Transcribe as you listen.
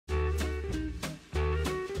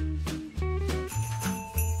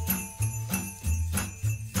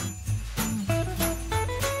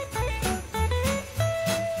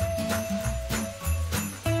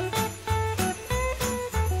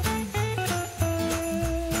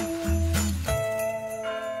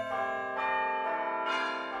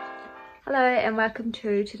Hello and welcome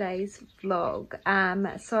to today's vlog.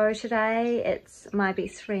 So today it's my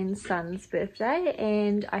best friend's son's birthday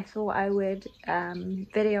and I thought I would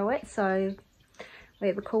video it so we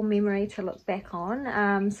have a cool memory to look back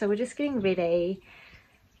on. So we're just getting ready.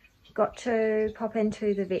 Got to pop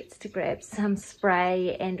into the vets to grab some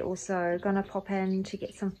spray and also gonna pop in to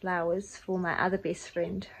get some flowers for my other best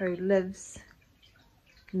friend who lives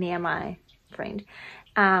near my friend.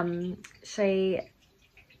 She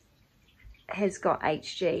has got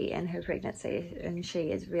HG in her pregnancy and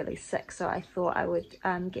she is really sick, so I thought I would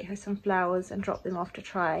get her some flowers and drop them off to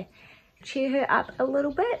try cheer her up a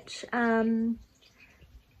little bit.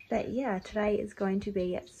 But yeah, today is going to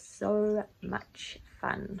be so much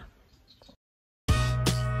fun.